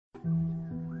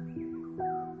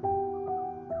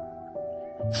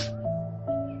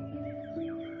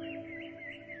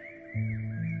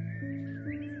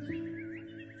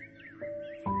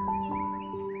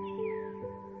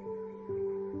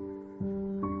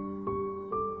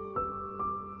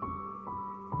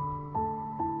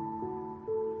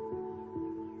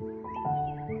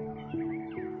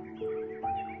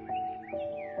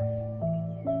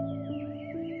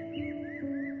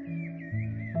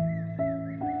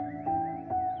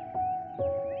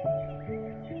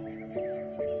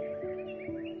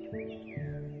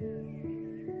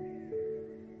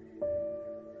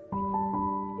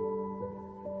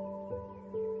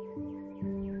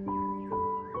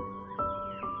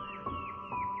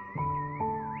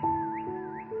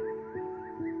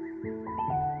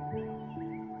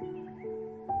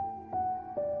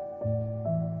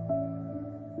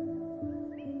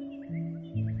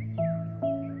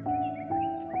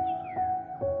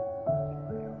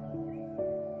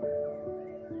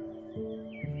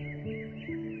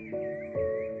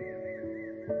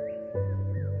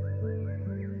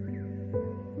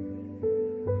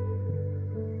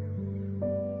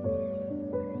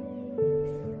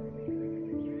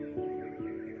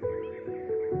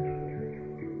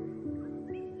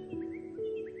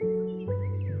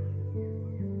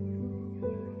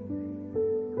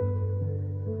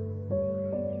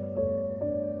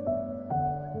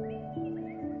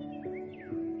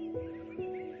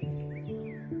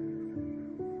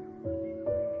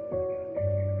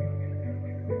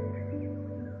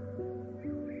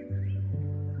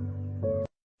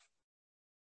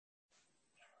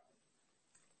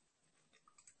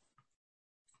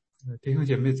弟兄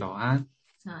姐妹早安。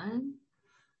早安。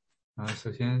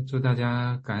首先祝大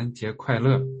家感恩节快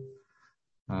乐。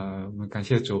我们感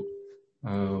谢主。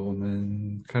我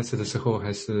们开始的时候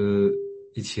还是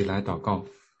一起来祷告。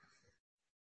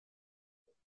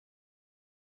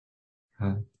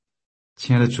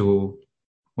亲爱的主，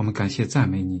我们感谢赞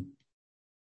美你。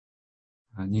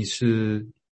你是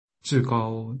至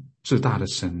高至大的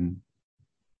神，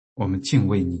我们敬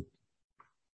畏你。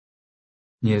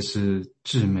你也是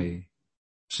至美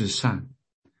至善，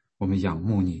我们仰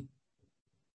慕你。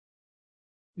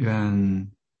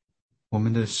愿我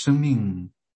们的生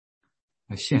命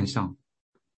来献上，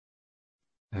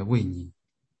来为你。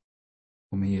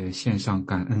我们也献上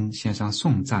感恩，献上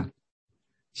颂赞，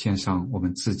献上我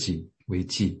们自己为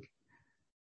祭。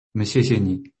我们谢谢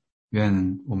你，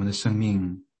愿我们的生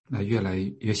命越来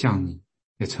越像你，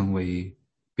也成为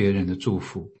别人的祝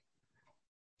福。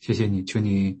谢谢你，求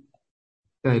你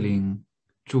带领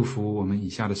祝福我们以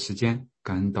下的时间。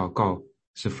感恩祷告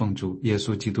是奉主耶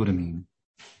稣基督的名，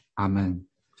阿们。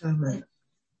阿们。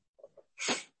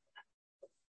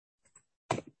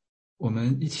我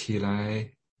们一起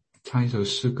来唱一首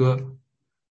诗歌，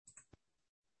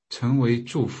成为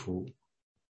祝福。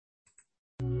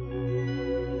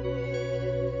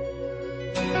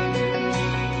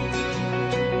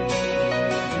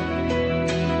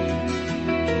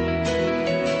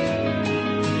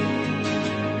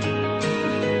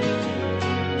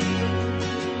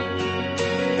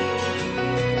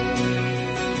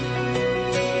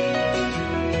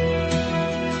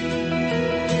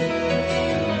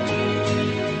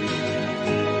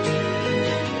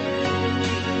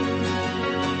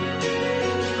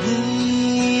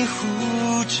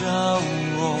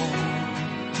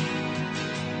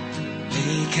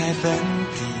本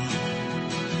地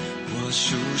我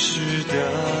舒适的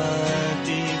地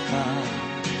方，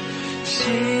心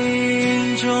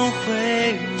中会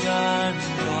软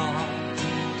弱，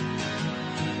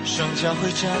双脚会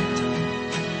颤抖，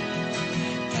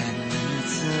但你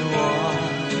赐我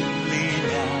力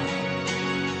量。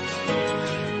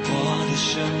我的生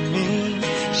命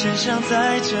献上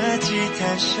在这祭坛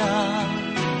上，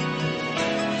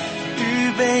预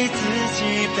备自己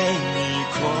被你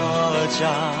扩张。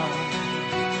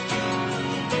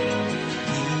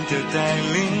你的带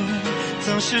领总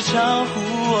是超乎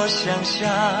我想象，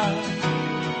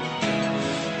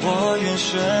我愿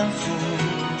顺服，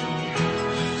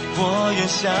我愿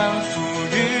降服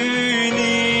于你。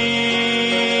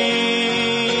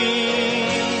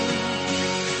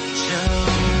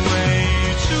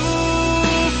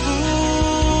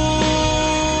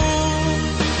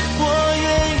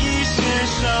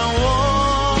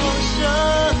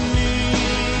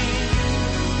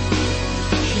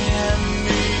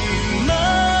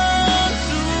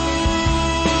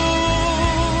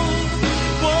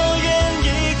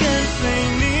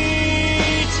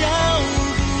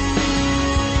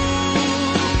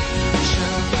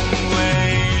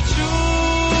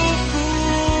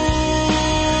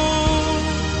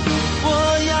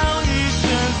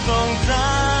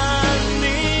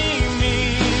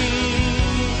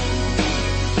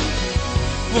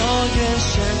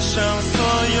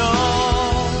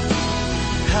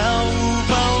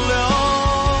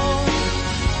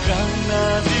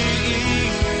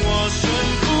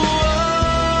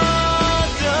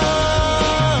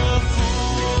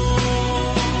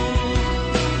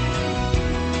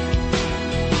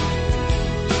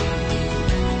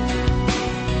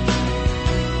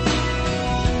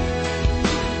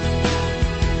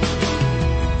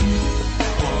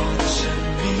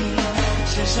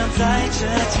在这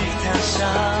祭坛上，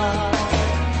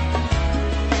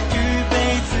预备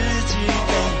自己被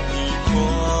你扩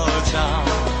张。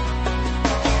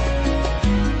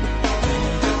你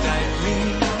的带领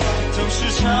总是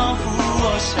超乎我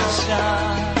想象，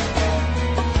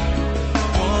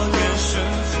我愿顺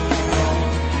服，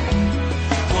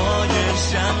我愿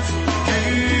降服于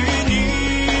你。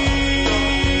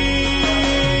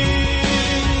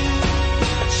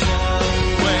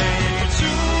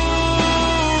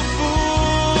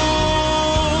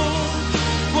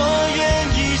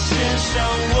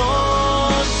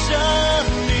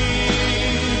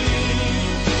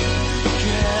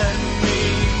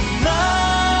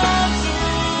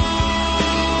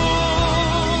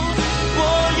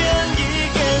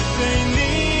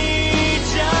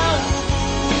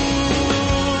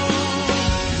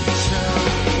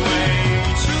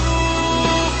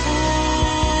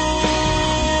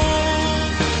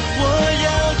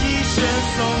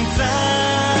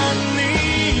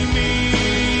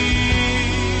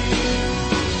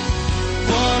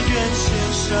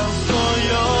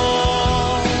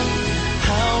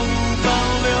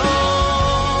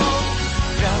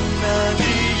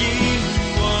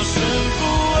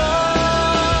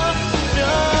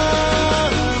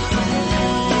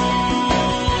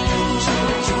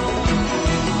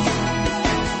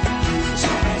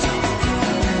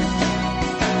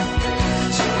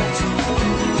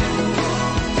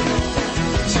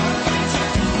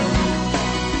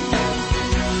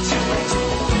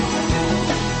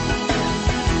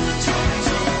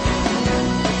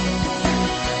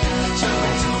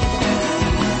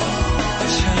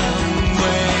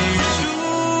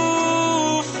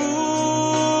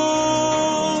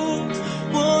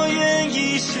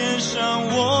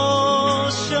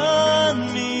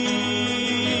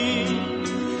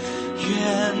愿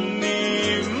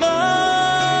你满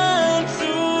足，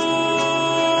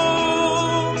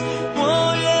我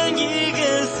愿意跟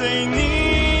随你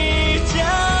脚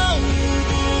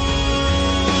步，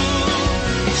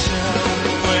成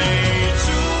为祝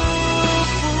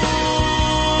福。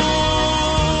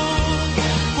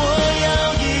我要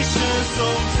一生颂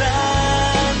赞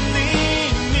你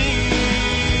名，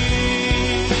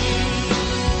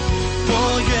我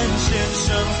愿献上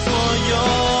所有。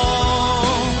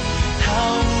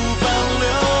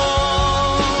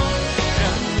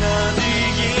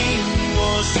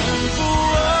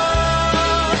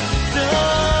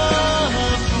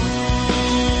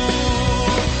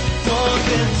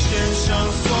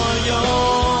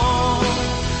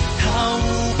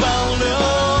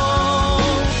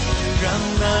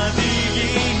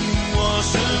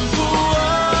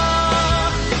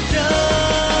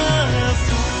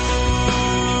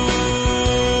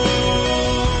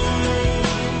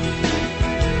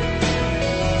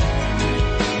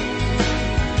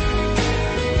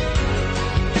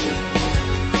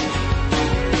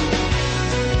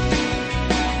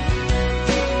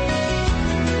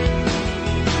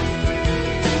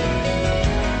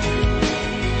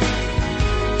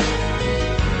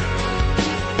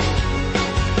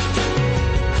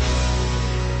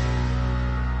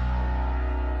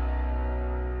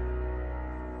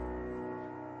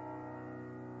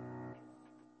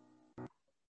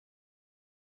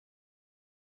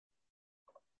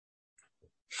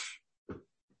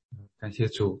感谢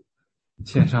主，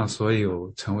线上所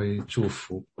有成为祝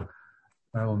福。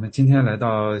我们今天来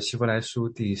到希伯来书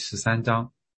第13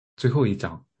章最后一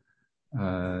章。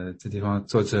这地方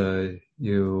作者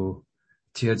又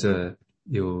接着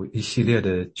有一系列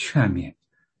的劝勉，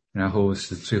然后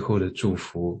是最后的祝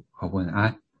福和问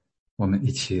安。我们一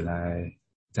起来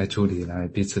在主里来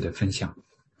彼此的分享。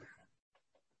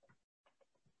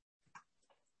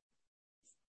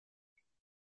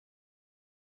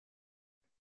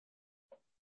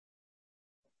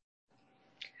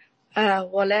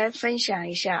我来分享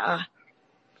一下啊。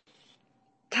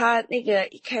他那个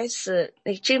一开始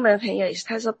那个经文很有意思，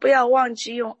他说不要忘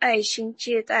记用爱心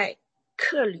接待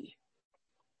客旅。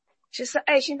其实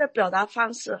爱心的表达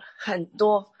方式很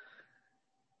多，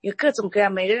有各种各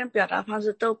样，每个人表达方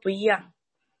式都不一样。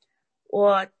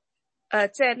我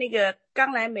在那个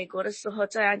刚来美国的时候，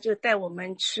这样就带我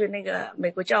们去那个美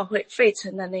国教会费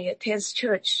城的那个 Tenth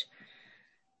Church。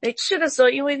你去的时候，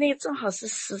因为那个正好是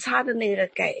时差的那个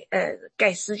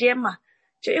改时间嘛，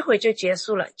就一会就结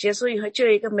束了。结束以后，就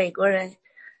有一个美国人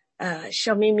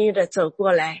笑眯眯的走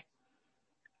过来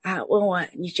问我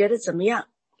你觉得怎么样？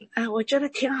我觉得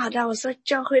挺好的。我说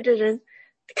教会的人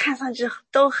看上去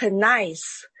都很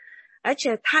nice， 而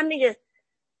且他那个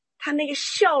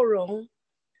笑容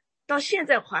到现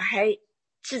在我还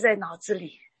记在脑子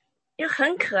里，因为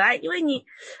很可爱。因为你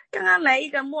刚刚来一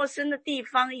个陌生的地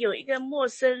方，有一个陌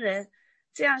生人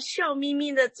这样笑眯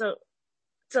眯的走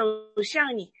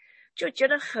向你，就觉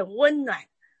得很温暖，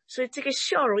所以这个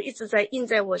笑容一直在印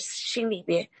在我心里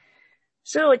边。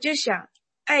所以我就想，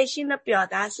爱心的表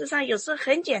达事实上有时候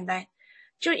很简单，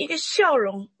就一个笑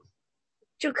容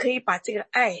就可以把这个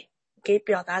爱给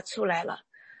表达出来了。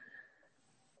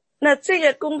那这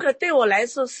个功课对我来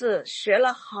说是学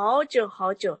了好久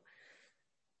好久，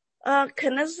可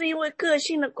能是因为个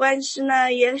性的关系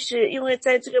呢，也许因为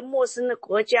在这个陌生的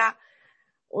国家，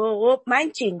我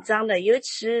蛮紧张的，尤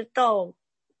其到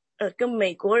跟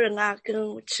美国人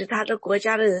跟其他的国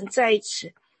家的人在一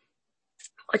起，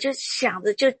我就想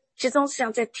着就集中思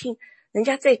想在听人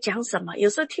家在讲什么，有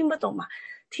时候听不懂嘛，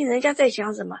听人家在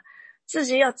讲什么，自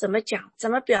己要怎么讲怎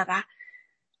么表达，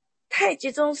太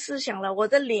集中思想了，我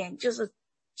的脸就是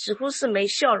几乎是没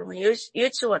笑容。尤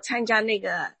其我参加那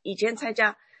个以前参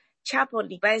加 Chapel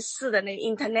礼拜四的那个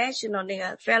International 那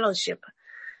个 Fellowship，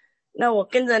 那我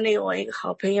跟着那个我一个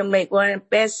好朋友美国人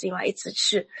Bessie 嘛一起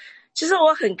去，其实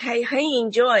我很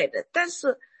enjoy 的，但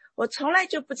是我从来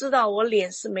就不知道我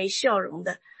脸是没笑容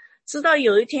的。直到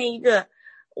有一天一个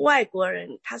外国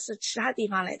人，他是其他地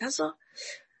方来，他说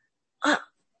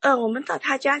我们到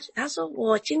他家去，他说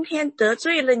我今天得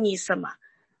罪了你什么？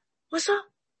我说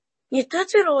你得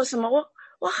罪了我什么？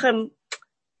我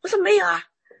说没有啊。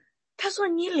他说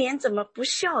你脸怎么不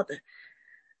笑的？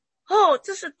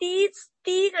这是第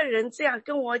一个人这样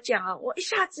跟我讲我一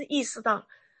下子意识到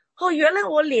原来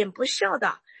我脸不笑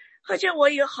的。而且我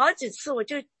有好几次我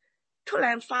就突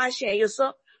然发现，有时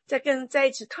候在跟人在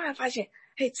一起突然发现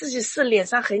自己是脸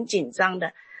上很紧张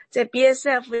的，在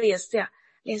BSF 也是这样，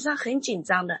脸上很紧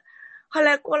张的。后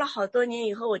来过了好多年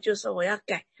以后，我就说我要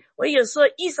改，我有时候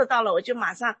意识到了，我就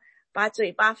马上把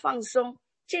嘴巴放松，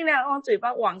尽量往嘴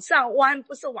巴往上弯，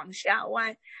不是往下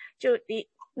弯，就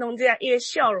弄这样一个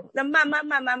笑容，那慢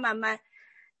慢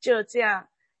就这样，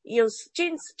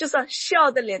就是笑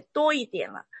的脸多一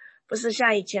点了，不是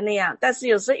像以前那样。但是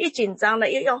有时候一紧张了，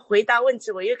又要回答问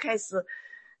题，我又开始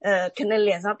可能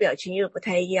脸上表情又不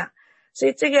太一样。所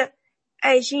以这个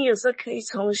爱心有时候可以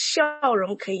从笑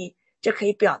容就可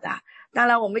以表达。当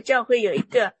然我们教会有一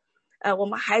个我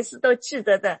们还是都记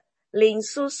得的林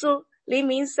叔叔，林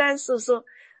明山叔叔，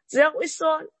只要会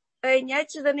说你还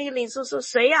记得那个林叔叔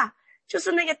谁呀？就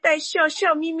是那个带笑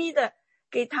眯眯的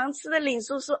给糖吃的林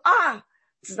叔叔啊，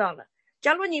知道了。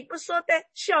假如你不说带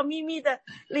笑眯眯的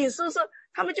林叔叔，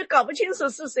他们就搞不清楚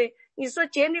是谁。你说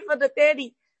Jennifer 的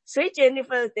daddy， 谁 Jennifer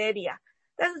的 daddy 啊？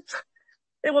但是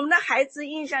对我们的孩子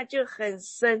印象就很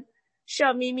深，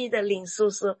笑眯眯的林叔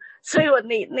叔。所以我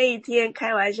那一天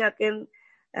开玩笑跟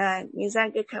明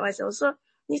山哥开玩笑，我说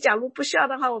你假如不笑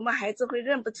的话，我们孩子会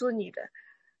认不出你的。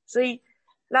所以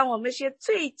让我们先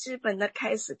最基本的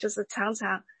开始，就是常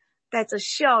常带着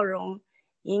笑容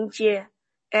迎接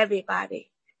everybody。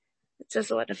 这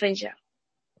是我的分享。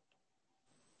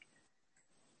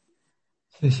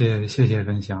谢谢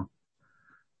分享，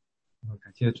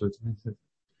感谢主，真的是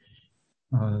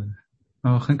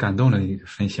很感动的一个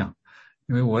分享。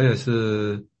因为我也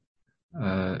是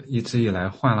一直以来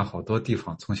换了好多地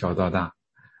方，从小到大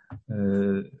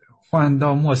换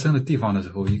到陌生的地方的时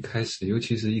候，尤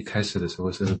其是一开始的时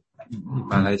候是一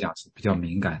般来讲是比较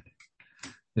敏感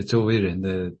的，周围人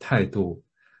的态度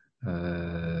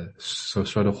所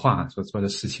说的话所做的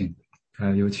事情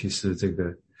尤其是这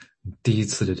个第一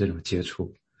次的这种接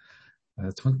触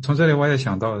从这里我也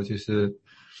想到就是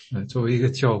作为一个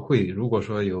教会，如果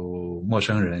说有陌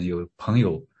生人有朋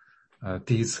友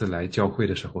第一次来教会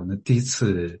的时候，那第一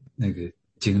次的那个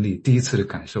经历，第一次的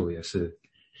感受也是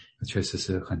确实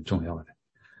是很重要的。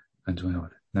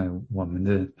那我们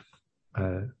的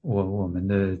我们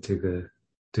的这个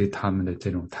对他们的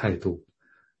这种态度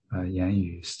言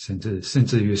语甚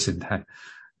至于神态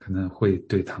可能会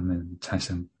对他们产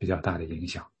生比较大的影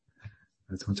响。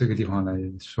从这个地方来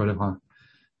说的话，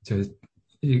就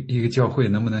一个教会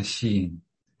能不能吸引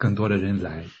更多的人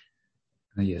来，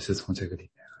那也是从这个里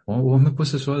面。我们不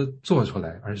是说做出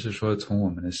来，而是说从我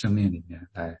们的生命里面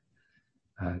来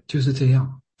就是这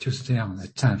样来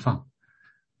绽放，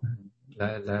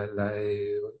来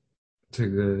这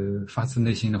个发自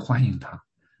内心的欢迎他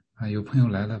有朋友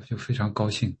来了就非常高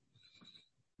兴，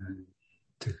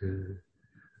这个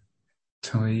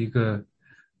成为一个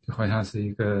就好像是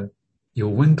一个有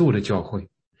温度的教会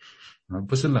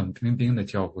不是冷冰冰的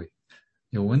教会，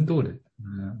有温度的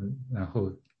然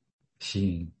后吸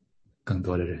引更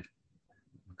多的人。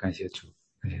感谢主。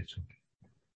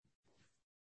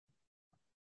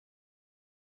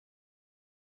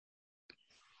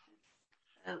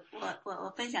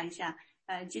我分享一下，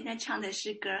今天唱的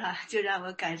诗歌就让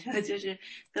我感受就是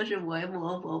都是我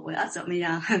要怎么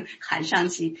样喊上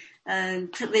去。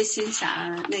特别欣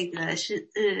赏那个是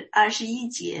21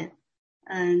节，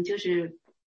就是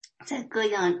在各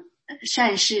样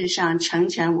善事上成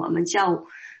全我们，叫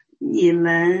你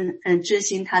们遵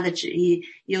行他的旨意，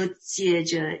又借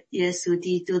着耶稣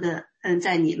基督的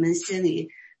在你们心里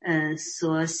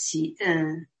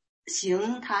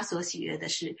行他所喜悦的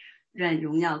事，愿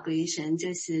荣耀归神。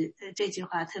这句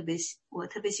话我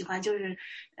特别喜欢，就是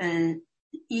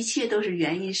一切都是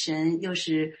源于神，又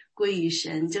是归于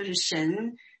神，就是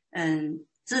神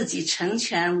自己成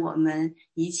全我们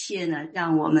一切呢，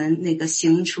让我们那个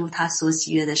行出他所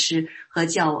喜悦的事和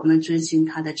叫我们遵循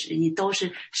他的旨意，都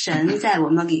是神在我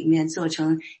们里面做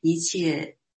成一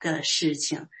切的事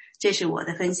情。这是我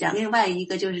的分享。另外一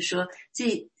个就是说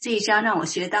这一章让我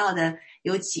学到的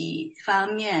有几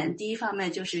方面。第一方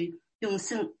面就是用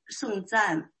颂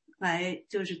赞来，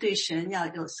就是对神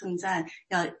要有颂赞，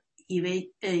要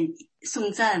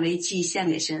颂赞为祭献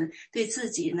给神。对自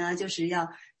己呢，就是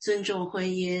要尊重婚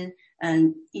姻，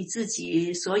以自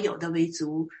己所有的为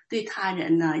足。对他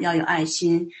人呢，要有爱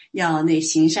心，要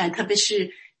行善，特别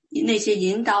是那些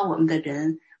引导我们的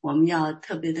人，我们要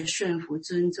特别的顺服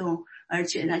尊重。而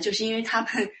且呢，就是因为他们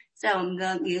在我们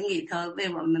的灵里头，为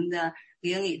我们的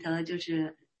灵里头就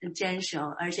是坚守，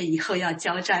而且以后要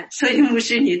交战，所以牧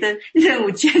师你的任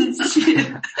务艰巨。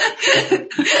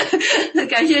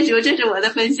感谢主，这是我的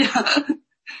分享。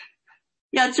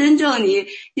要尊重你，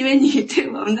因为你对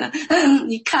我们的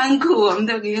你看顾我们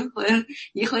的灵魂，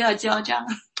以后要交战。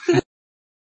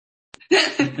感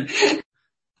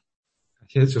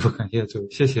谢主，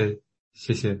谢谢。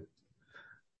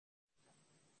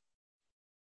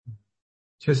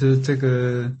确实这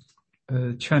个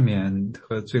劝勉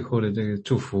和最后的这个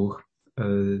祝福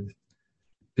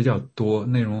比较多，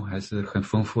内容还是很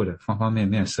丰富的，方方面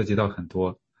面涉及到很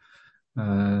多。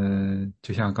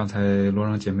就像刚才罗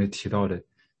荣姐妹提到的，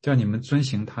叫你们遵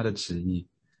行他的旨意，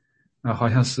好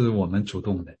像是我们主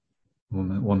动的，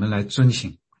我们来遵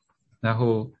行，然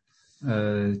后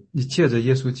你借着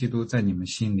耶稣基督在你们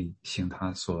心里行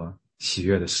他所喜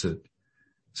悦的事，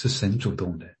是神主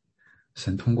动的，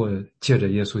神通过借着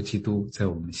耶稣基督在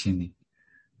我们心里，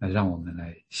让我们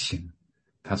来行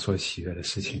他所喜悦的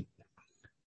事情。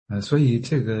所以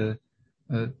这个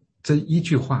这一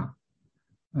句话，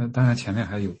当然前面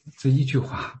还有这一句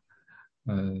话，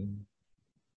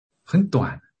很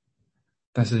短，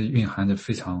但是蕴含着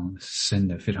非常深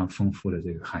的、非常丰富的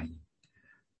这个含义。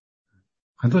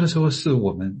很多的时候是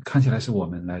我们看起来是我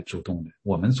们来主动的，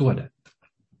我们做的，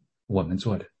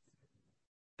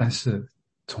但是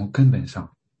从根本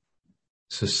上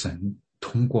是神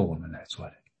通过我们来做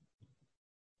的，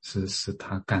是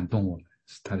他感动我们，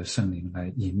是他的圣灵来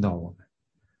引导我们。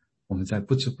我们在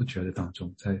不知不觉的当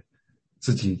中，在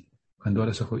自己很多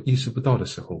的时候意识不到的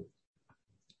时候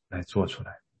来做出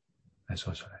来。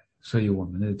所以我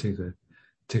们的这个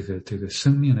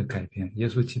生命的改变，耶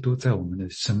稣基督在我们的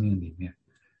生命里面，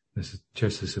那是确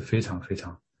实是非常非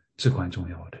常至关重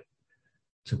要的，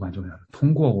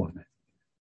通过我们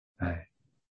来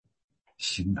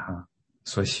行他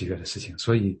所喜悦的事情。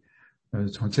所以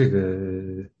从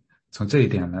这一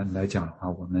点来讲的话，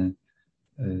我们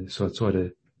所做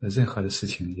的任何的事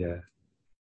情也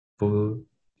不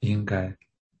应该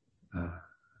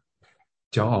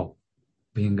骄傲，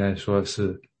不应该说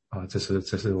是这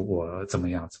是我怎么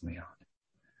样的，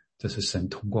这是神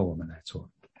通过我们来做，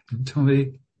成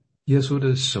为耶稣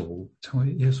的手，成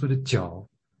为耶稣的脚，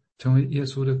成为耶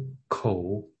稣的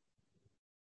口，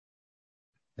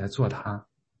来做他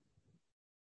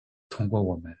通过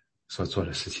我们所做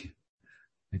的事情。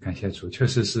感谢主，确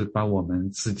实是把我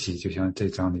们自己，就像这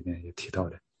章里面也提到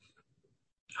的，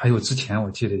还有之前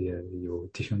我记得也有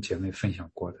弟兄姐妹分享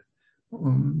过的，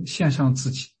献上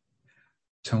自己，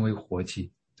成为活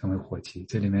祭。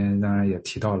这里面当然也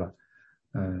提到了，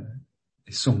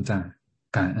颂赞、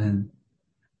感恩、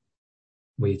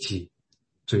慰藉、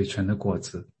嘴唇的果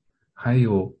子，还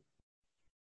有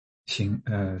行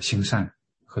善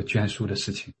和捐书的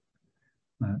事情。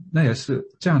那也是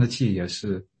这样的祭，也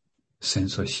是神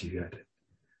所喜悦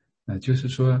的。就是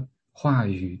说话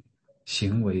语、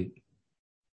行为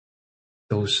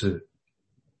都是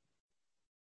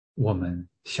我们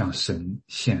向神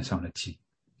献上的祭。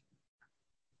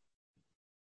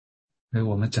而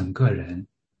我们整个人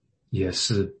也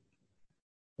是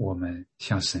我们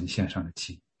向神献上的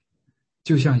祭，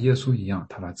就像耶稣一样，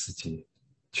他把自己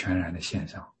全然的献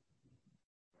上。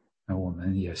那我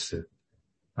们也是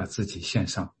把自己献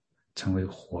上，成为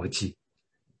活祭。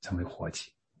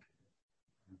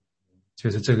就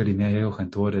是这个里面也有很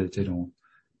多的这种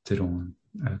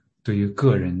对于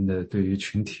个人的、对于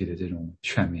群体的这种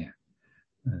劝勉，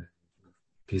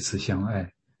彼此相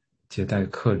爱，接待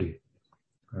客旅，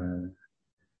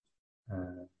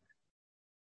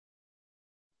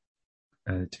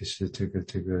就是这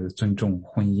个尊重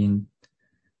婚姻，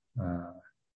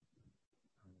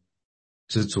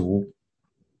知足，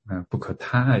不可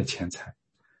贪爱钱财，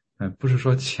不是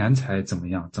说钱财怎么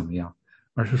样，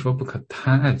而是说不可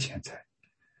贪爱钱财。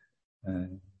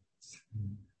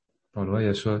保罗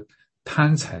也说，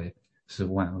贪财是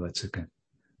万恶之根，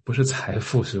不是财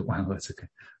富是万恶之根，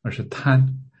而是贪。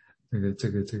这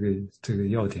个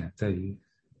要点在于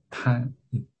贪，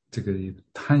这个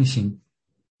贪心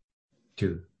就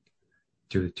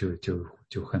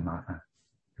很麻烦，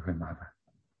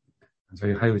所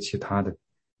以还有其他的，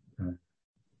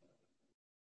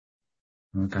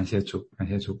感谢主，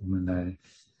我们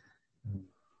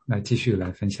来继续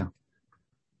来分享。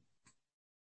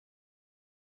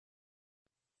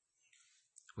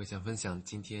我想分享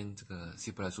今天这个希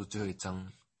伯来书最后一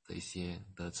章的一些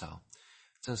得着。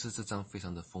正是这章非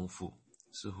常的丰富，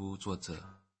似乎作者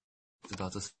知道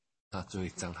这是他最后一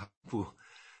章，他不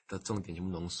的重点全部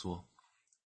浓缩，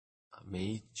每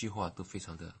一句话都非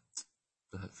常的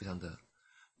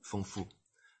丰富。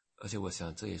而且我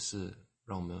想这也是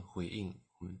让我们回应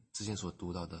我们之前所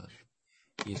读到的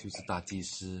耶稣是大祭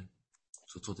司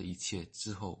所做的一切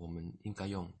之后，我们应该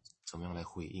用怎么样来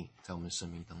回应在我们生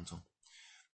命当中。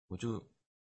我就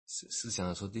思想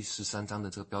的说，第13章的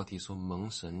这个标题说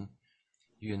蒙神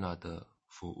悦纳的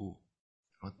服务，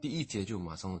然后第1节就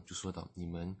马上就说到，你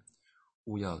们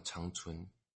务要长存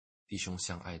弟兄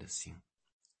相爱的心。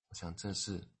我想这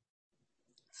是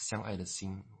相爱的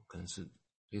心，可能是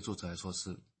对作者来说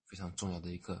是非常重要的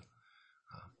一个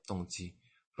动机，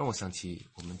让我想起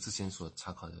我们之前所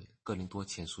查考的哥林多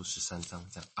前书13章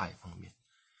在爱方面，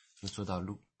就说到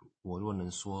我若能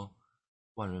说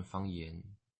万人方言，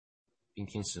并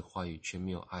天使话语，却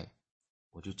没有爱，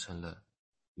我就成了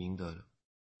鸣的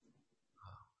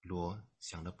锣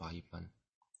响的钹一般。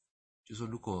就说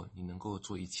如果你能够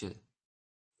做一切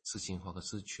事情的话，可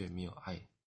是却没有爱，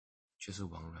却是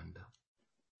枉然的。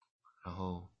然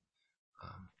后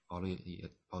保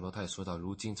罗他也说到，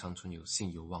如今长存有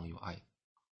信有望有爱，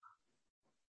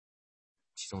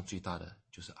其中最大的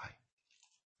就是爱。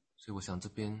所以我想这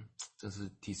边正是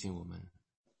提醒我们，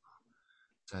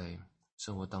在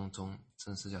生活当中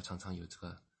真是要常常有这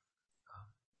个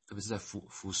特别是在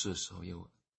服侍的时候，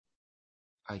有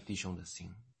爱弟兄的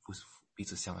心，彼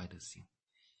此相爱的心。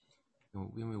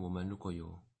因为我们如果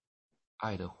有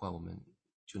爱的话，我们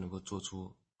就能够做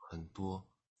出很多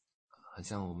很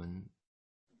像我们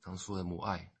常说的母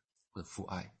爱或者父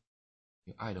爱。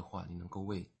有爱的话，你能够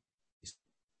为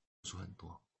做出很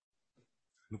多。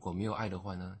如果没有爱的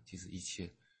话呢，其实一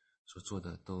切所做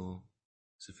的都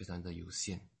是非常的有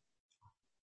限。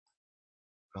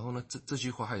然后呢，这句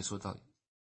话还有说到，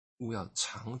务要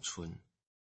长存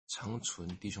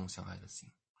弟兄相爱的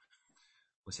心。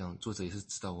我想作者也是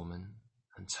知道我们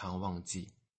很常忘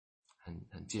记，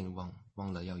很健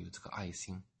忘了要有这个爱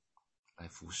心来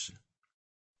服侍。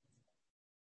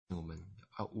我们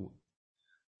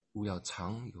务要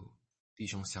常有弟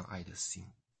兄相爱的心。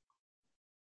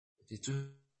也就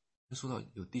是说到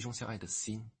有弟兄相爱的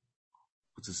心，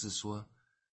不只是说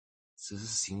只是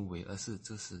行为，而是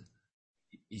这是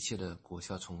一切的果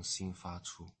效从心发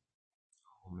出。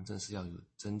我们真是要有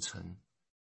真诚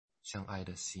相爱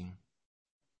的心，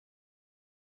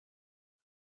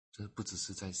这不只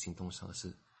是在行动上，而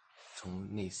是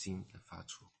从内心的发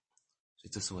出。所以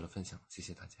这是我的分享，谢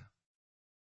谢大家。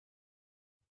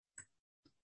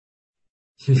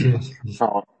谢谢。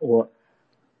好，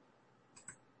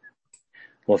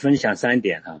我分享3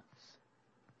点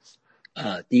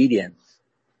第一点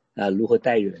如何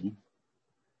待人，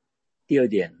第二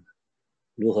点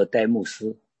如何待牧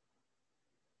师，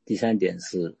第3点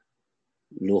是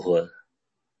如何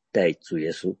待主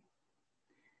耶稣。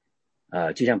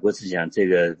就像国师讲，这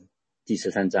个第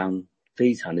13章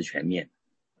非常的全面，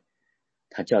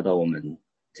他教导我们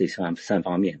这3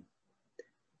方面。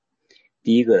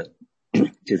第一个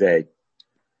就在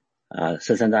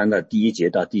13章的第1节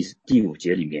到第5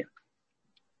节里面，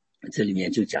这里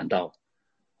面就讲到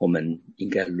我们应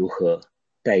该如何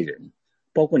待人，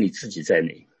包括你自己在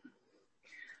内。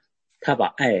他把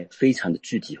爱非常的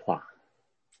具体化。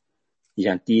你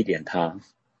像第一点，他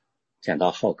讲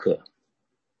到好客，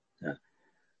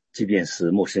即便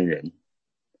是陌生人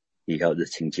也要热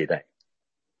情接待。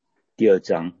第二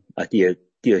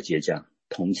节讲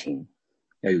同情，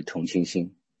要有同情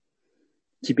心，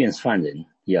即便是犯人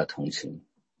也要同情，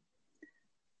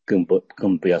更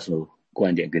不要说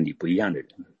观点跟你不一样的人。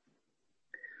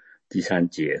第3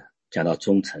节讲到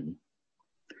忠诚，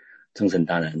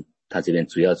当然他这边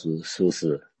主要说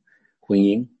是婚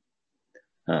姻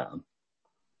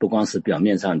不光是表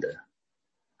面上的，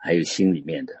还有心里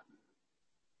面的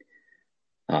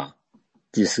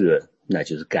第4个那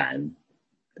就是感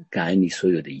恩你所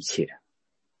有的一切。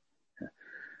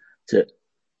这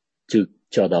就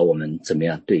教导我们怎么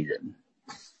样对人。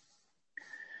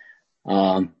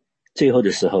最后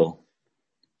的时候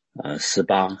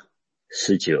18、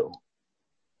19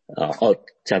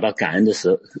讲到感恩的时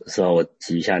候，我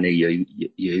提一下那个有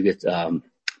一个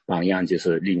榜样，就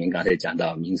是立明刚才讲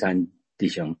到明山弟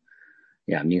兄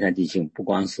明山弟兄不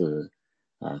光是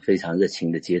非常热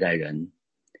情的接待人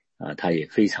他也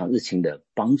非常热情的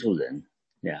帮助人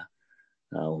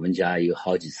我们家有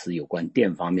好几次有关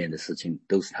电方面的事情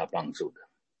都是他帮助的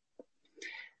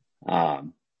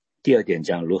第二点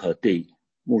讲如何对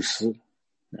牧师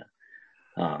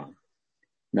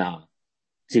那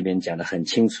这边讲得很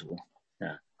清楚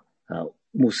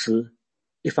牧师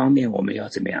一方面我们要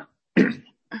怎么样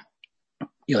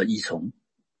要依从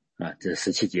这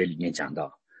17节里面讲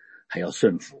到还要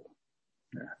顺服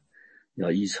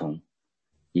要依从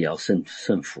也要顺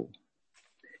服，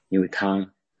因为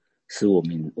他是我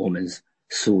们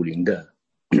属灵的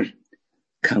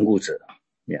看顾者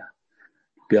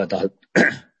不要到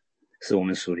是我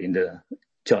们属灵的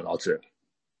教导者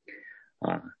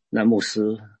那牧师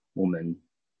我们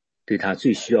对他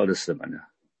最需要的是什么呢？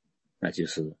那就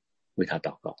是为他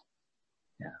祷告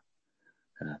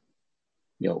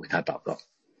要为他祷告。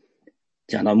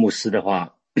讲到牧师的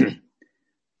话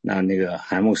那个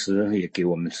韩牧师也给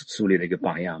我们树立了一个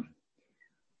榜样，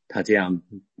他这样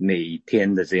每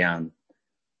天的这样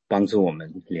帮助我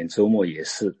们，连周末也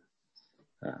是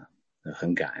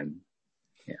很感恩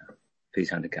非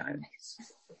常的感恩。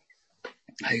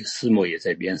还有师母也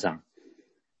在边上，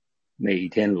每一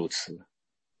天如此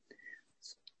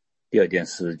第二点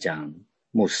是讲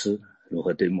牧师如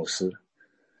何对牧师，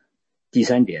第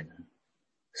三点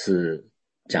是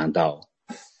讲到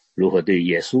如何对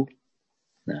耶稣。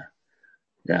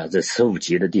这15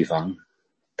节的地方，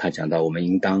他讲到我们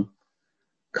应当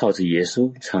靠着耶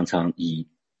稣，常常以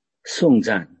颂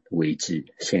赞为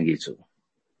祭献给主，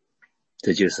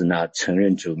这就是那承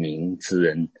认主名之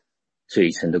人最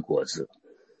诚的果子。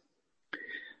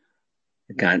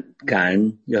感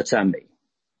恩要赞美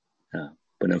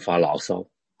不能发牢骚。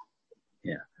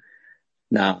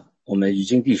那我们宇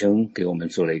君弟兄给我们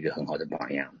做了一个很好的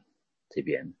榜样，这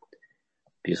边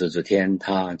比如说昨天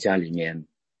他家里面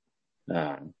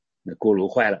那锅炉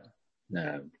坏了，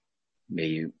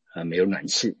没有暖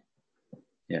气，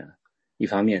一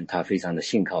方面他非常的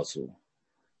信靠主，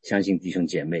相信弟兄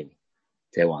姐妹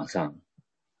在网上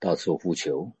到处呼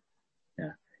求，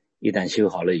一旦修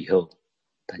好了以后，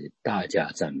他就大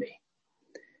加赞美，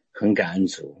很感恩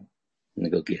主能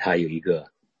够给他有一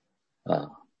个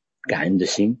感恩的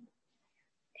心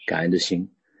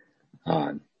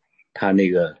他那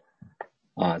个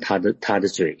他的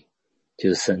嘴就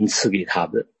是神赐给他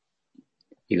的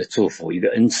一个祝福，一个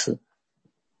恩赐，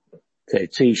在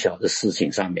最小的事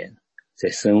情上面，在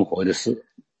生活的事，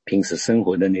平时生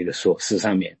活的那个琐事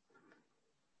上面，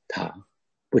他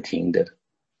不停的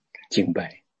敬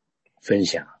拜、分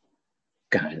享、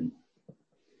感恩，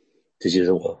这就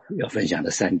是我要分享的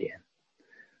3点。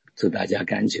祝大家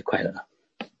感恩节快乐！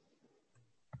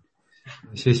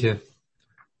谢谢，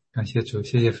感谢主，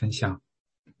谢谢分享。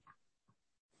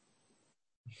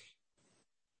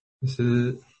就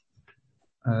是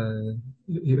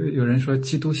有人说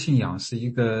基督信仰是一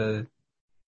个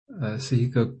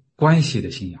关系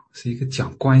的信仰，是一个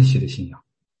讲关系的信仰。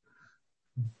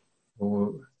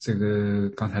我这个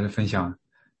刚才的分享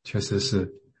确实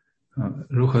是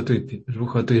如何对人，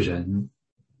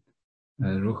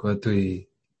如何对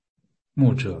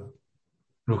牧者，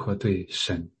如何对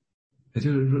神，也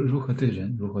就是如何对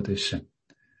人，如何对神。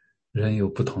人有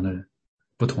不同的人，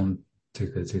不同这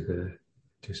个就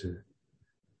是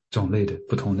种类的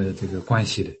不同的这个关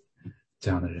系的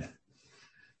这样的人。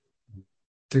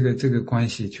这个关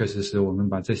系确实是我们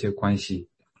把这些关系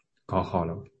搞好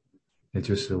了，也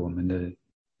就是我们的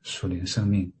属灵生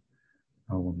命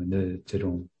我们的这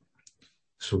种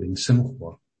属灵生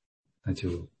活，那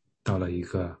就到了一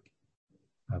个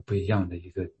不一样的一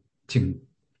个境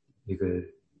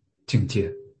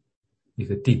界，一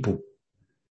个地步。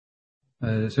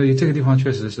所以这个地方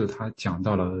确实是他讲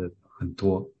到了很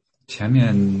多，前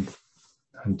面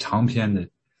很长篇的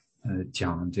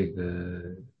讲这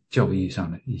个教义上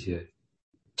的一些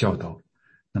教导，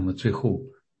那么最后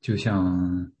就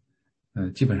像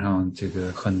基本上这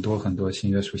个很多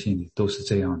新约书信里都是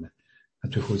这样的，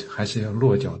最后还是要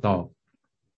落脚到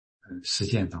实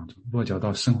践当中，落脚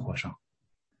到生活上。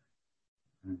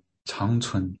长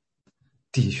存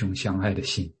弟兄相爱的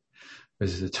心，就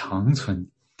是长存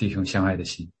弟兄相爱的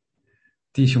心。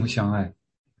弟兄相爱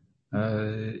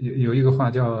有一个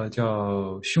话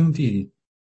叫兄弟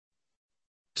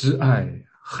之爱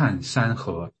撼山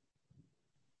河。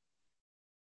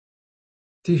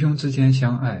弟兄之间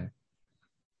相爱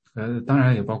当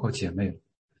然也包括姐妹了，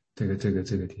这个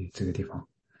地方，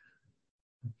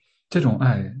这种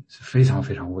爱是非常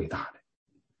非常伟大的，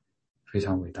非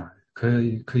常伟大的，可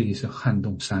以是撼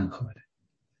动山河的。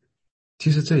其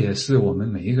实这也是我们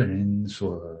每一个人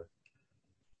所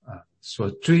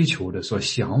追求的，所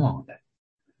向往的。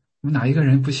我们哪一个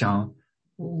人不想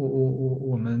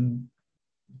我们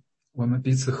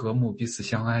彼此和睦，彼此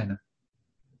相爱呢？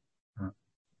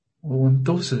我们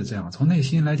都是这样，从内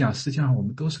心来讲，实际上我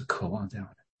们都是渴望这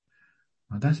样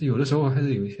的但是有的时候还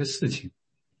是有一些事情，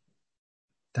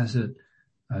但是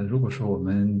如果说我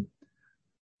们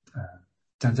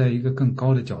站在一个更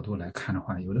高的角度来看的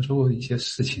话，有的时候一些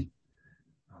事情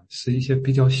是一些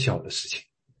比较小的事情。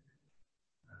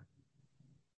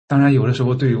当然有的时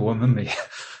候对于我们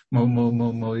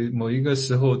某一个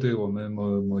时候，对我们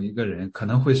某一个人可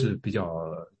能会是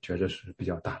觉得是比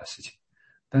较大的事情，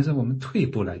但是我们退一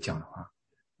步来讲的话，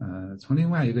从另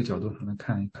外一个角度上来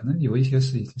看，可能有一些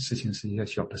事情是一些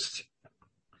小的事情，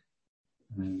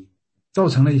造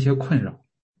成了一些困扰，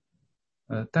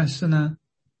但是呢，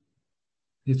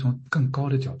你从更高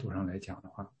的角度上来讲的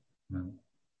话，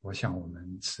我想我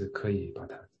们是可以把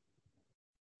它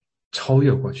超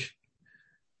越过去，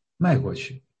迈过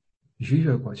去，逾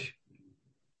越过去。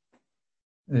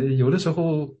有的时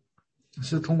候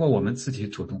是通过我们自己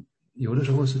主动，有的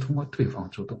时候是通过对方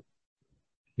主动，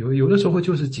有的时候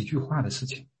就是几句话的事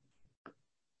情，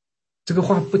这个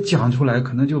话不讲出来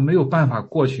可能就没有办法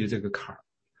过去这个坎儿，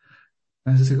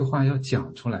但是这个话要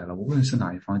讲出来了，无论是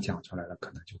哪一方讲出来了，可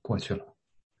能就过去了。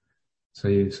所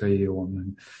以我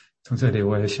们从这里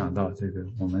我也想到这个，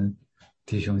我们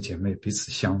弟兄姐妹彼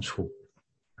此相处，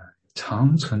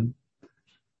长存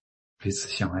彼此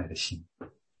相爱的心。我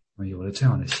们有了这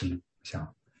样的心，我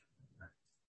想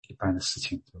一般的事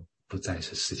情就不再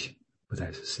是事情，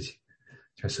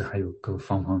确实还有各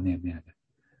方方面面的。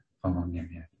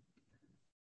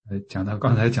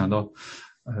刚才讲到，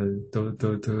都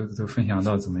分享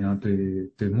到怎么样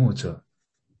对牧者，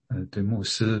对牧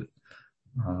师，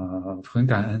很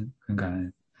感恩，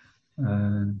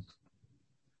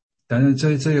但是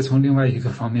这也从另外一个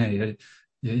方面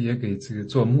也给这个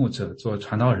做牧者、做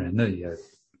传道人的也，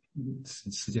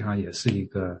实际上也是一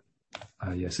个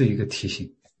提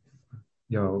醒，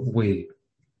要为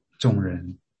众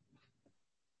人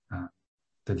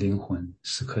的灵魂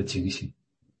时刻警醒，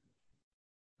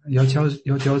要交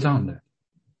账的，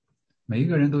每一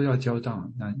个人都要交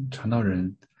账，那传道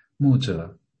人、牧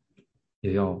者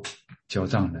也要交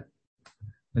账的。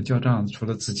那交账除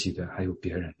了自己的，还有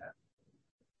别人的，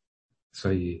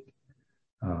所以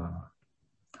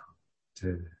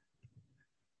这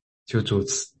求主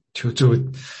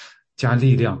加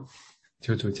力量，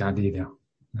求主加力量。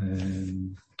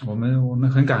我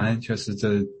们很感恩，确实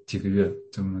这几个月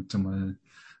这么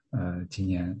今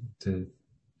年这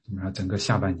基本上整个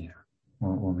下半年，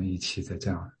我们一起在这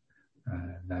样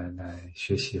来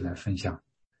学习来分享，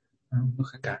我们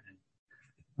很感恩。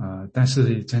但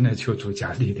是真的求主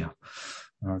加力量，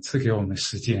赐给我们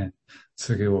时间，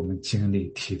赐给我们精力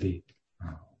体力，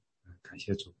感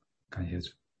谢主。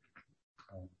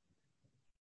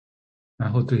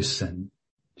然后对神，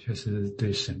确实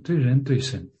对神，对人对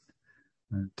神，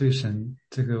对神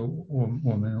这个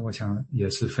我想也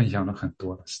是分享了很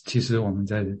多了。其实我们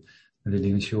在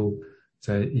灵修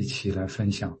在一起来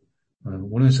分享，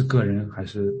无论是个人还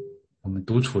是我们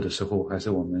独处的时候，还是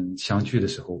我们相聚的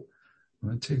时候，我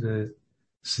们这个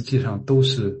实际上都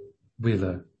是为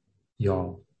了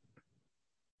要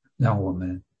让我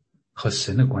们和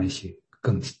神的关系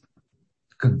更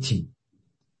近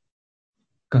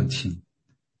更亲。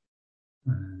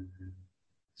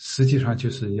实际上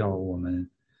就是要我们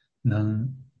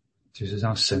就是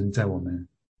让神在我们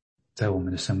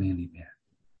的生命里面，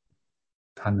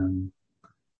他能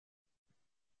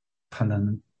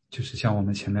就是像我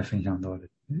们前面分享到的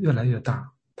越来越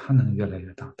大，他能越来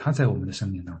越大，他在我们的生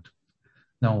命当中，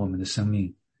让我们的生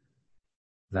命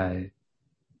来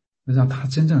让他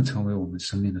真正成为我们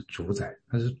生命的主宰，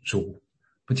他是主，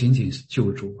不仅仅是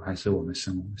救主，还是我们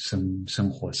生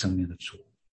活生命的主，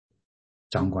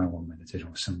掌管我们的这种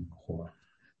生活，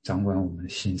掌管我们的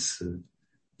心思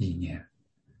意念。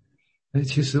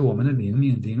其实我们的灵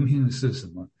命是什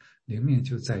么？灵命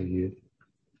就在于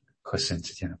和神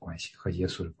之间的关系，和耶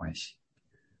稣的关系，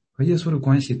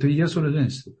对耶稣的认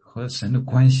识和神的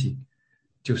关系，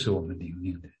就是我们灵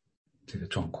命的这个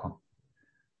状况。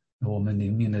我们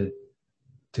灵命的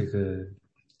这个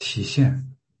体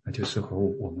现，那就是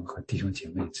我们和弟兄姐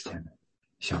妹之间的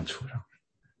相处上，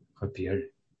和别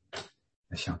人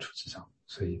的相处之上。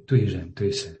所以对人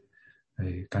对神，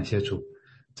感谢主，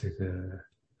这个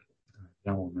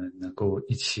让我们能够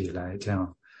一起来这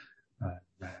样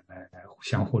来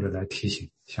相互的来提醒，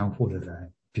相互的来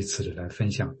彼此的来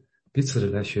分享，彼此的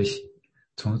来学习，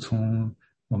从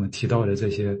我们提到的这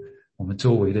些我们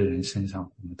周围的人身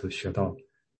上，我们都学到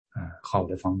好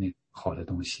的方面，好的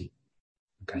东西。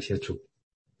感谢主。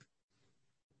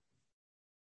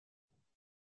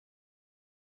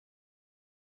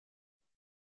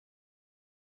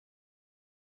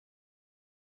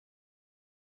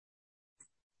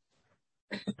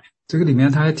这个里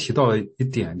面他还提到了一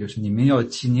点，就是你们要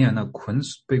纪念那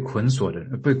被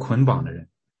捆绑的人，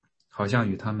好像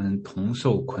与他们同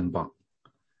受捆绑，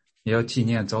也要纪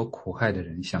念遭苦害的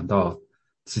人，想到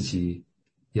自己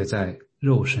也在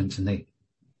肉身之内。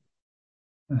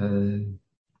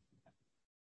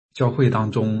教会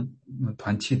当中、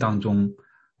团契当中，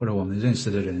或者我们认识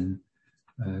的人，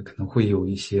可能会有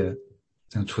一些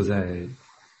正处在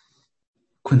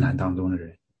困难当中的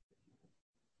人。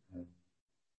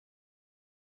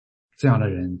这样的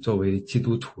人作为基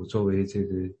督徒，作为这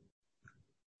个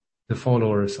the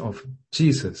followers of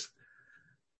Jesus，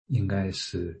 应该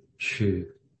是去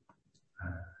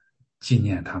纪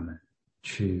念他们，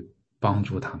去帮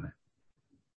助他们。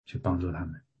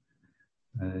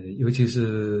尤其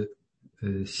是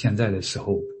现在的时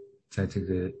候，在这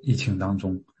个疫情当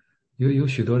中，有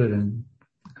许多的人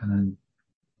可能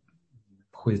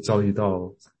会遭遇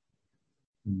到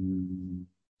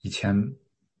以前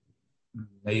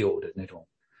没有的那种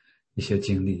一些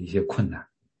经历，一些困难。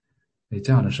所以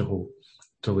这样的时候，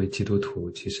作为基督徒，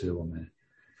其实我们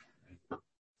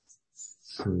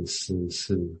是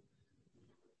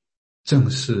正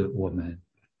是我们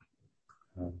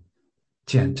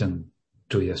见证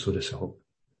主耶稣的时候，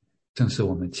正是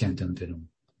我们见证这种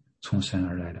从神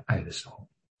而来的爱的时候。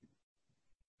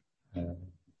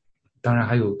当然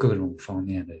还有各种方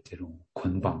面的这种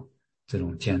捆绑，这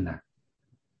种艰难。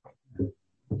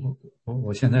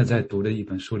我现在在读的一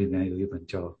本书里面有一本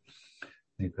叫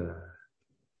那个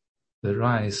The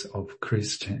Rise of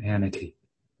Christianity，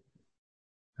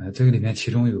 这个里面其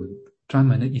中有专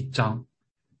门的一章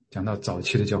讲到早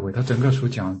期的教会，他整个书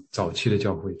讲早期的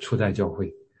教会，初代教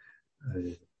会，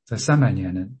在300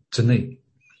年的之内，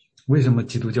为什么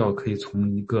基督教可以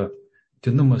从一个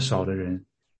就那么少的人，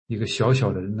一个小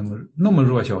小的那么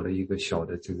弱小的一个小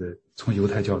的这个从犹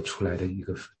太教出来的一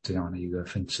个这样的一个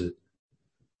分支，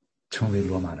成为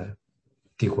罗马的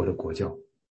帝国的国教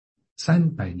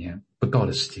，300年不到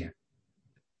的时间。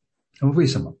那么为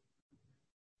什么？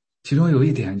其中有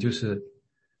一点就是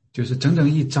整整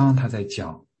一章他在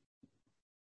讲，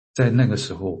在那个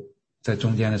时候，在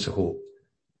中间的时候，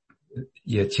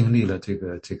也经历了这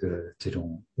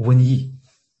种瘟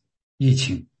疫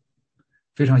情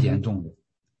非常严重的，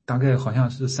大概好像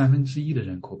是1/3的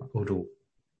人口吧，欧洲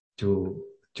就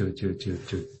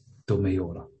都没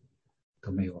有了。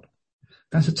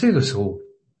但是这个时候，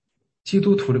基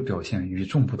督徒的表现与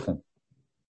众不同。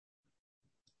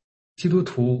基督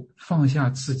徒放下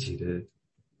自己的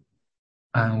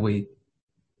安危，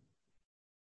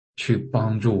去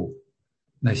帮助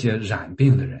那些染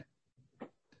病的人。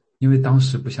因为当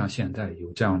时不像现在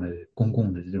有这样的公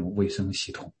共的这种卫生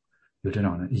系统，有这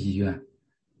样的医院，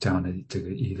这样的这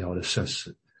个医疗的设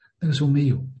施，那个时候没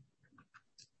有。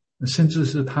甚至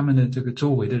是他们的这个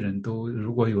周围的人都，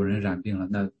如果有人染病了，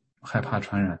那害怕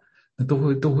传染，那都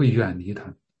会远离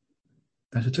他。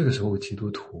但是这个时候基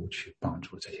督徒去帮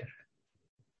助这些人，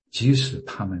即使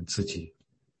他们自己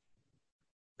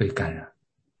被感染。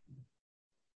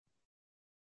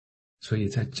所以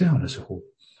在这样的时候，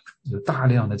有大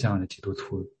量的这样的基督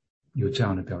徒有这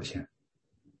样的表现，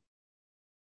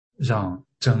让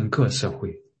整个社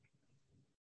会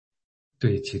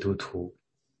对基督徒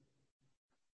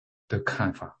的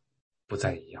看法不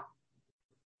再一样，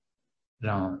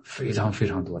让非常非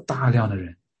常多大量的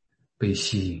人被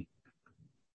吸引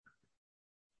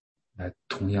来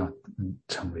同样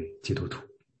成为基督徒。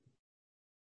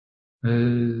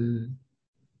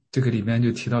这个里面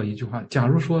就提到一句话，假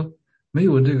如说没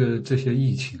有这些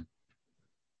疫情，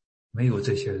没有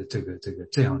这些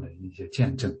这样的一些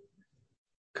见证，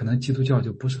可能基督教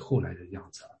就不是后来的样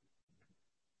子了，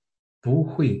不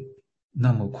会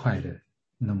那么快的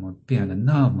那么变得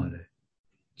那么的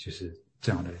就是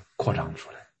这样的扩张出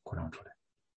来。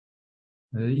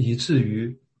以至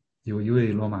于有一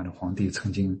位罗马的皇帝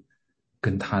曾经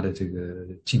跟他的这个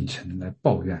近臣来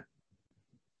抱怨，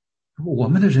我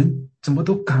们的人怎么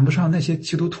都赶不上那些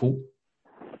基督徒，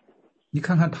你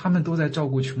看看他们都在照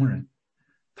顾穷人，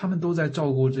他们都在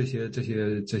照顾这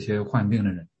些患病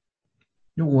的人，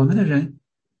我们的人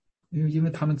因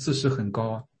为他们自视很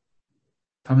高啊，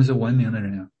他们是文明的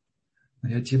人啊，那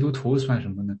些基督徒算什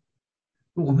么呢？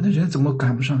我们的人怎么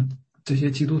赶不上这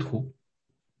些基督徒？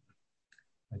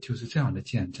就是这样的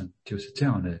见证，就是这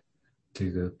样的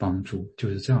这个帮助，就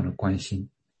是这样的关心，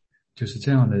就是这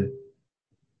样的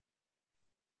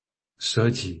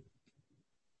舍己，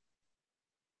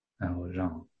然后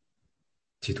让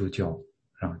基督教，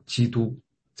让基督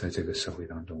在这个社会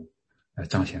当中来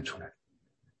彰显出来。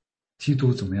基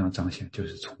督怎么样彰显？就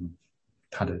是从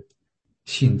他的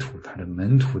信徒、他的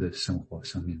门徒的生活、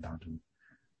生命当中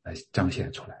来彰显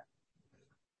出来。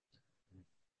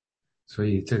所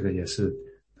以这个也是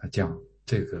他讲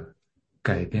这个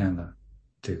改变了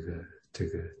这个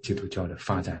基督教的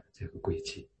发展的这个轨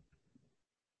迹，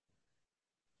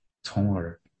从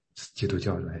而基督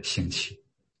教来兴起，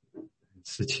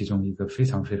是其中一个非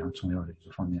常非常重要的一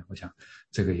个方面。我想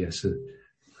这个也是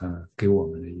给我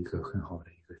们的一个很好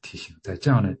的一个提醒，在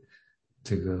这样的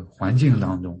这个环境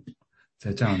当中，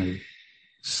在这样的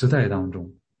时代当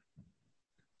中，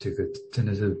这个真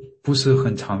的是不是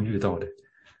很常遇到的，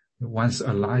 once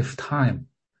a lifetime，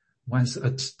 once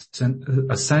a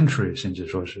century，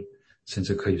 甚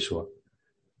至可以说，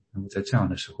那么在这样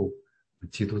的时候，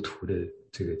基督徒的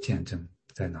这个见证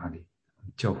在哪里，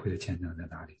教会的见证在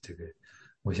哪里，这个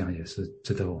我想也是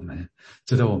值得我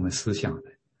们思想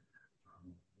的。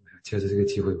借着这个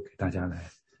机会给大家来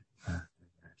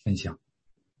分享。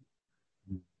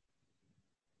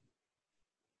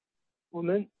我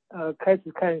们开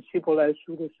始看希伯来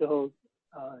书的时候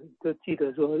就记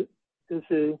得说，就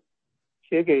是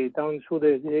写给当初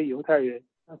的这些犹太人，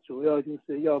那主要就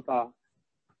是要把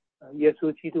耶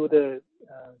稣基督的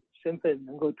身份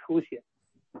能够凸显。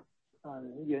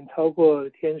远超过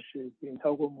天使，远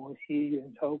超过摩西，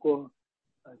远超过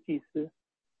祭司。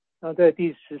那在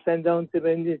第13章这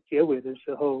边的结尾的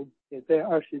时候，也在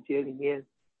20节里面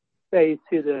再一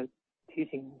次的提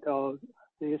醒到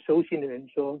这些收信的人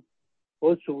说，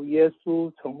我主耶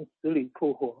稣从死里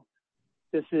复活，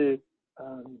这是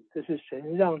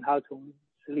神让他从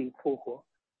死里复活，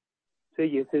所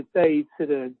以也是再一次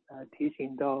的提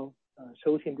醒到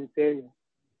收信的这些人。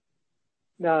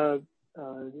那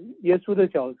耶稣的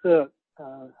角色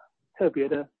特别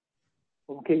的，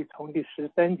我们可以从第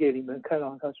13节里面看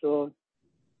到，他说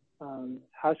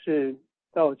他是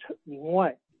到营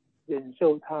外忍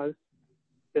受他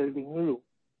的凌辱。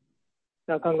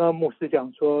那刚刚牧师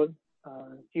讲说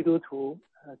基督徒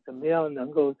怎么样能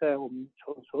够在我们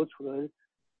所处的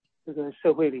这个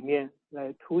社会里面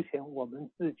来凸显我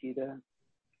们自己的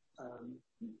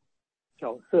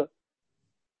角色，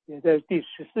也在第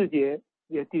14节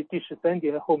也第13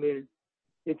节后面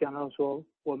也讲到说，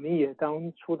我们也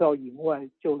当出到营外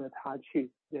救了他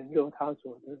去，忍受他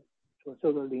所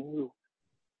受的凌辱。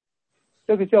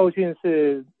这个教训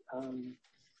是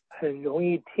很容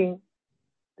易听，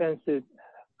但是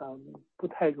不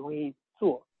太容易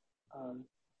做。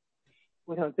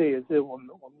我想这也是我们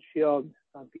需要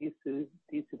彼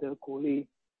此的鼓励。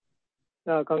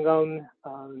那刚刚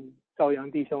赵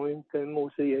阳弟兄跟牧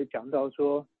师也讲到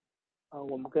说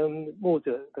我们跟牧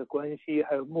者的关系，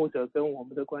还有牧者跟我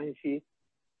们的关系。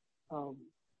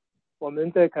我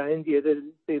们在感恩节的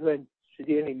这段时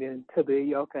间里面特别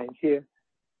要感谢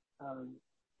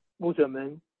牧者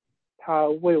们，他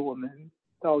为我们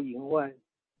到营外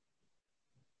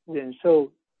忍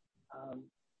受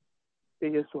这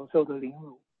些所受的凌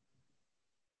辱。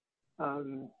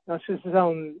那事实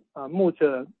上牧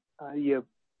者也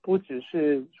不只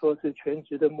是说是全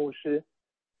职的牧师，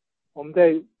我们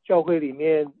在教会里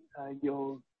面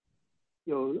有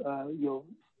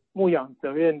牧养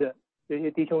责任的这些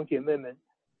弟兄姐妹们，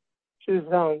事实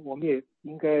上我们也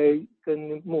应该跟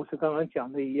牧师刚刚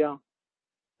讲的一样，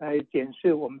来检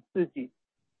视我们自己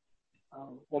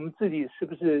我们自己是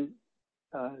不是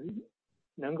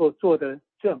能够做得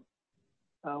正，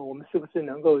我们是不是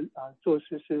能够做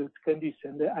事是根据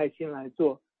神的爱心来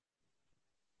做。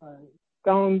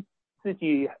当自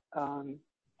己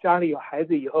家里有孩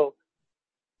子以后，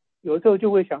有时候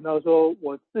就会想到说，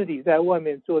我自己在外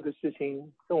面做的事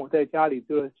情跟我在家里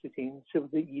做的事情是不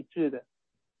是一致的，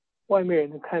外面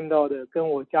人看到的跟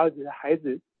我家里的孩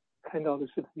子看到的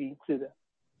是不是一致的。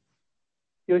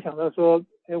就想到说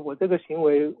我这个行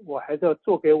为我还是要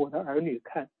做给我的儿女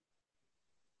看。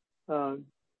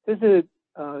这是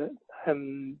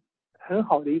很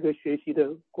好的一个学习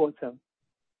的过程。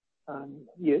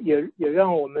也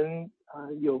让我们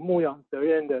有牧养责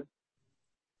任的。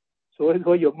所谓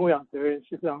说有牧养责任，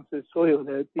事实上是所有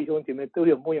的弟兄姐妹都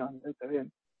有牧养的责任，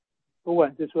不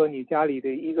管是说你家里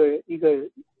的一个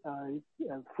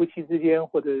夫妻之间，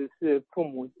或者是父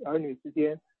母儿女之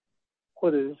间，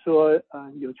或者是说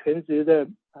有全职的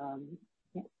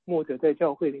牧者在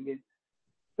教会里面，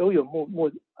都有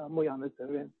牧养的责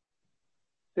任。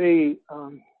所以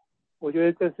我觉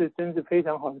得这是真是非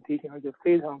常好的提醒，而且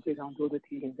非常非常多的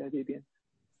提醒在这边。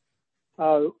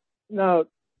那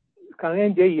感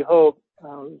恩节以后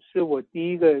是我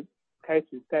第一个开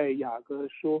始带雅各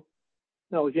书。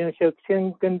那我先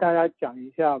跟大家讲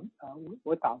一下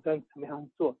我打算怎么样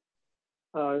做。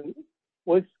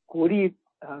我鼓励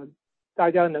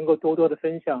大家能够多多的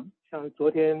分享，像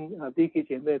昨天Vicky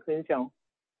姐妹分享，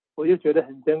我就觉得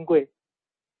很珍贵。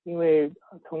因为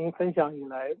从分享以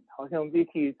来，好像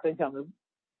Vicky 分享了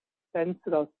3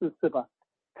次到4次吧，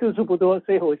次数不多，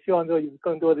所以我希望说有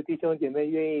更多的弟兄姐妹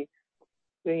愿意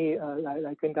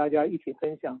来跟大家一起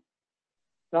分享。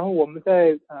然后我们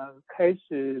在开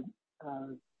始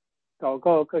祷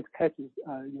告开始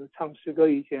有唱诗歌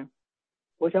以前，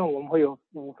我想我们会有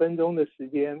5分钟的时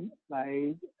间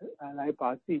来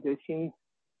把自己的心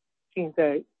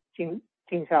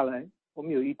静下来。我们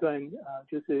有一段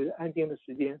就是安静的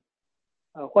时间，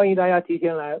欢迎大家提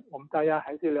前来，我们大家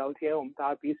还是聊天，我们大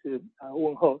家彼此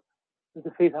问候，这是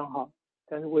非常好。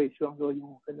但是我也希望说有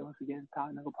5分钟的时间，大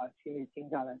家能够把心里静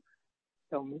下来，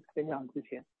在我们分享之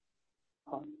前。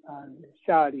好，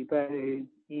下礼拜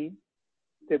1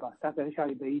对吧？大概下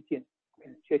礼拜1见。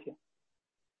谢谢。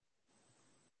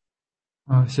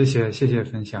谢谢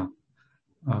分享。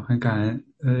很感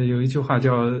恩。有一句话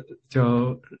叫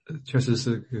确实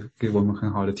是给我们很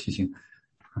好的提醒。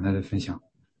刚才的分享，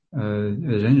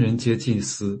人人皆祭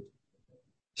司，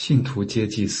信徒皆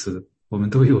祭司，我们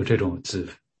都有这种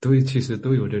其实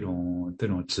都有这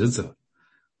种职责，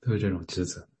都有这种职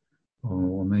责。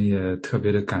我们也特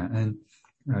别的感恩，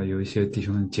有一些弟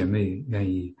兄姐妹愿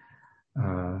意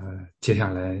接下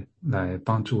来来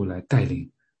帮助来带领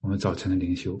我们早晨的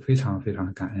灵修，非常非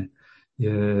常感恩，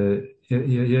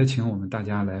也请我们大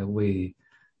家来为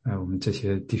我们这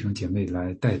些弟兄姐妹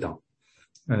来代祷。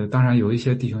当然有一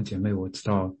些弟兄姐妹我知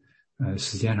道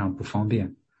时间上不方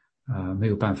便，没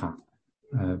有办法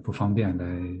不方便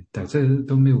来带，这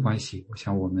都没有关系。我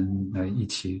想我们来一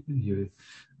起有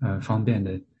方便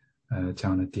的这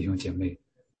样的弟兄姐妹，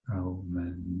我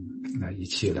们来一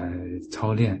起来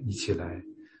操练，一起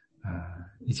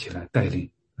来带领，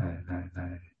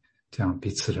来这样彼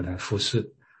此的来服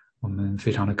侍，我们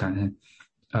非常的感恩。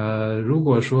如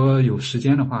果说有时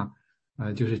间的话，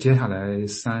就是接下来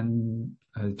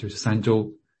3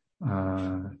周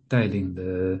带领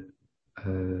的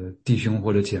弟兄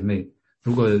或者姐妹，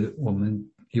如果我们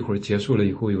一会儿结束了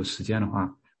以后有时间的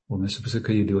话，我们是不是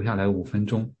可以留下来5分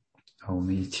钟，我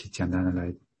们一起简单的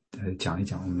来讲一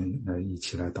讲，我们来一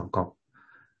起来祷告。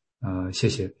谢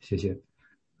谢。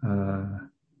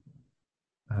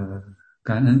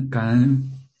感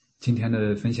恩今天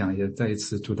的分享，也再一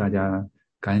次祝大家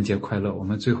感恩节快乐。我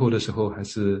们最后的时候还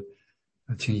是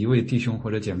请一位弟兄或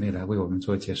者姐妹来为我们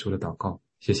做结束的祷告，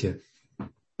谢谢。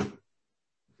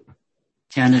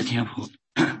亲爱的天父，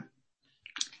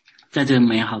在这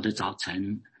美好的早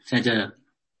晨，在这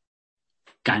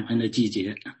感恩的季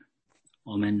节，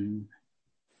我们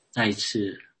再一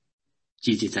次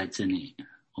聚集在这里，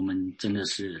我们真的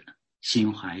是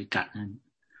心怀感恩。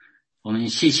我们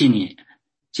谢谢你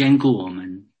坚固我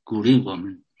们，鼓励我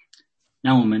们，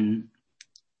让我们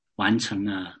完成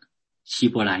了希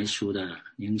伯来书的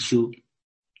灵修。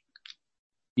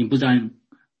你不但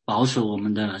保守我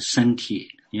们的身体，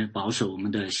也保守我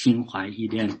们的心怀意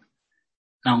念，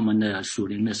让我们的属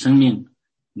灵的生命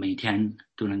每天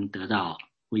都能得到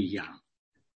喂养，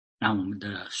让我们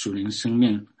的属灵生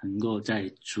命能够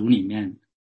在主里面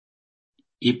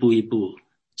一步一步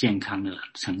健康的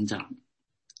成长。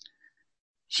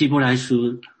希伯来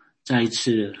书再一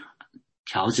次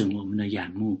调整我们的眼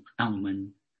目，让我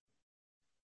们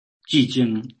聚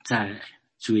精在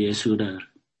主耶稣的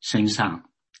身上。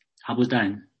他不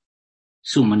但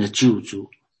是我们的救主，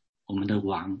我们的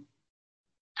王，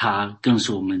他更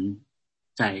是我们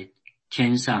在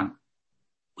天上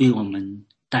为我们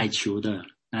代求的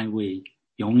那位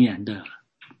永远的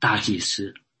大祭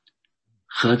司，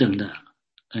何等的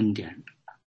恩典！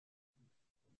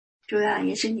主啊，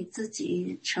也是你自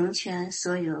己成全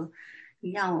所有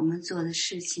你让我们做的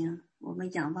事情，我们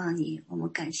仰望你，我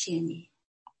们感谢你。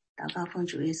祷告奉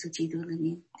主耶稣基督的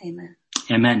名， Amen。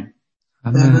 Amen。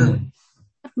 Amen。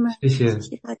 谢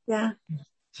谢大家，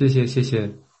谢谢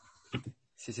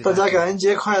大家，感恩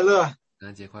节快乐！感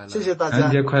恩节快乐！谢谢大家，感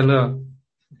恩节快乐，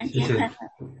谢谢。